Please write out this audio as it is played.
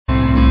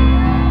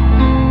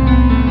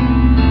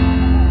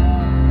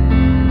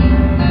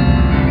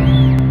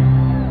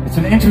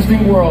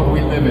interesting world we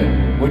live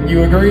in. Wouldn't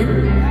you agree?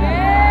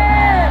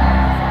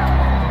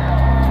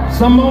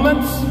 Some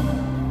moments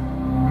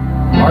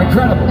are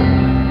incredible.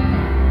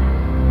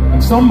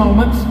 And some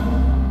moments,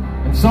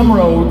 and some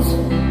roads,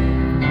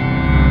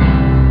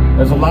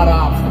 there's a lot of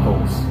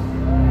obstacles.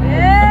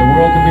 And the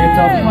world can be a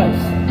tough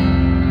place.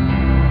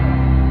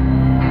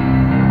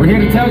 We're here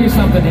to tell you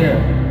something here.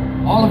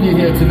 All of you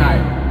here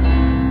tonight.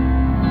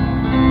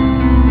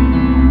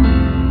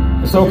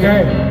 It's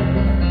okay.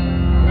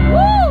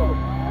 Woo!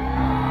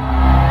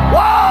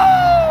 Woo!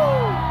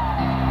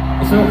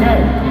 It's okay.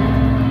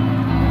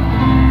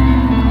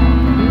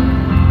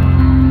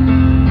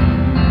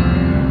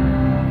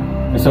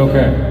 It's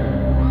okay.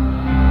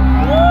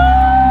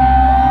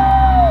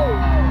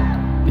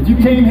 If you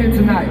came here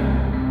tonight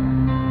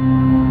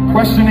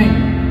questioning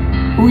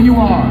who you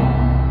are,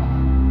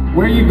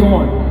 where you're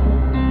going,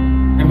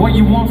 and what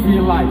you want for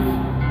your life,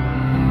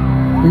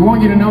 we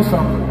want you to know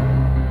something.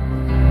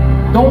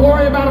 Don't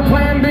worry about a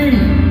plan B.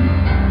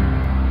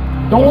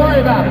 Don't worry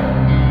about it.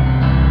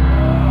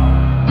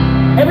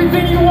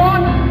 Everything you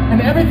want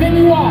and everything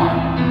you are,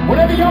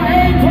 whatever your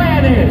A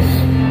plan is,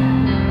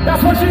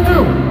 that's what you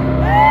do.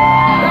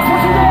 That's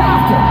what you go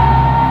after.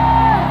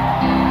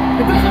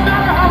 It doesn't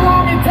matter how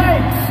long it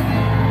takes.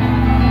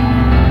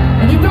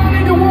 And you don't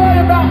need to worry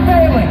about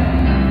failing.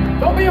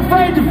 Don't be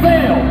afraid to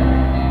fail.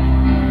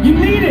 You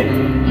need it.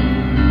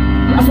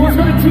 That's what's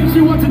going to teach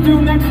you what to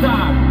do next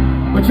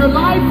time. But your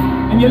life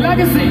and your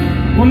legacy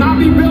will not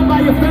be built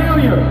by your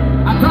failure.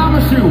 I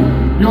promise you,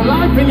 your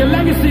life and your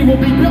legacy will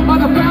be built by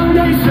the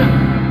foundation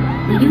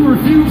that you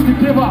refuse to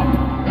give up.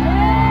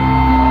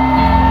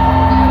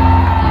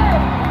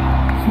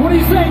 So what do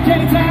you say,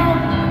 K-Town?